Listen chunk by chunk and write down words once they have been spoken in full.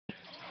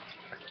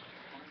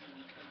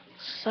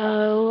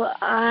So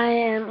I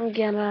am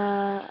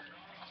gonna,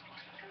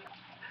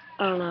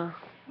 I don't know,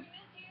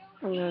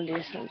 I'm gonna do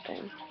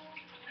something.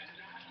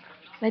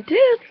 My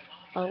tooth!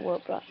 Oh,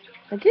 what bro?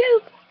 My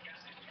tooth!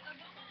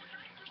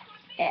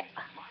 Yeah.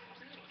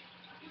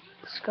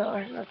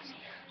 Score.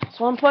 That's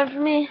 1 point for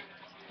me.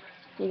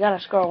 You gotta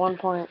score 1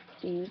 point.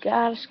 You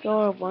gotta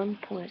score 1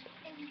 point.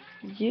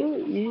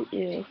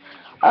 You.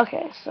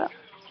 Okay, so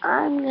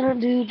I'm gonna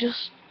do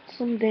just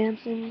some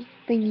dancing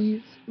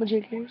thingies,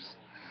 majiggers.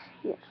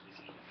 Yeah.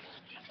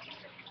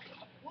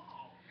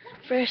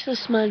 First the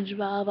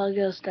SpongeBob, I'll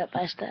go step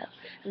by step,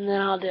 and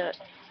then I'll do it.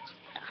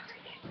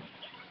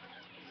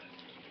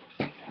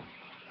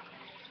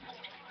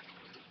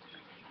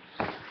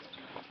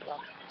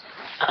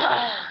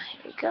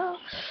 Here we go.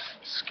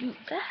 Scoot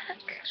back.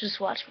 Just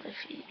watch my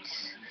feet.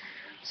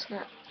 It's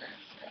not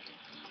that.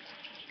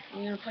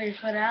 You're gonna put your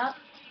foot out.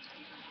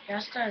 Yeah,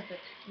 I'll start with it.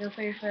 You're gonna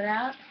put your foot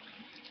out.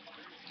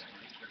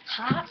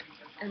 Hop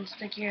and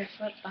stick your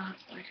foot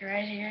like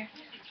right here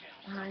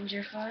behind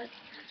your foot,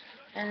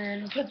 and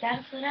then put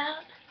that foot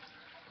out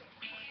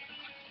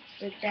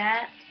like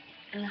that,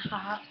 and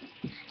hop.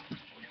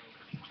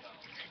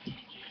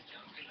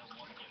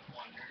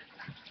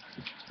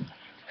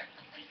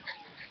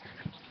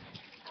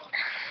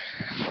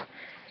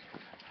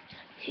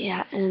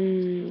 Yeah,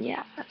 and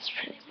yeah, that's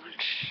pretty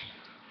much.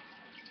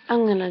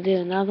 I'm gonna do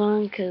another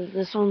one because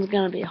this one's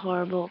gonna be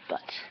horrible,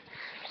 but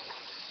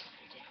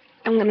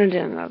I'm gonna do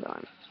another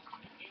one.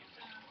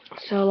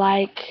 So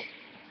like,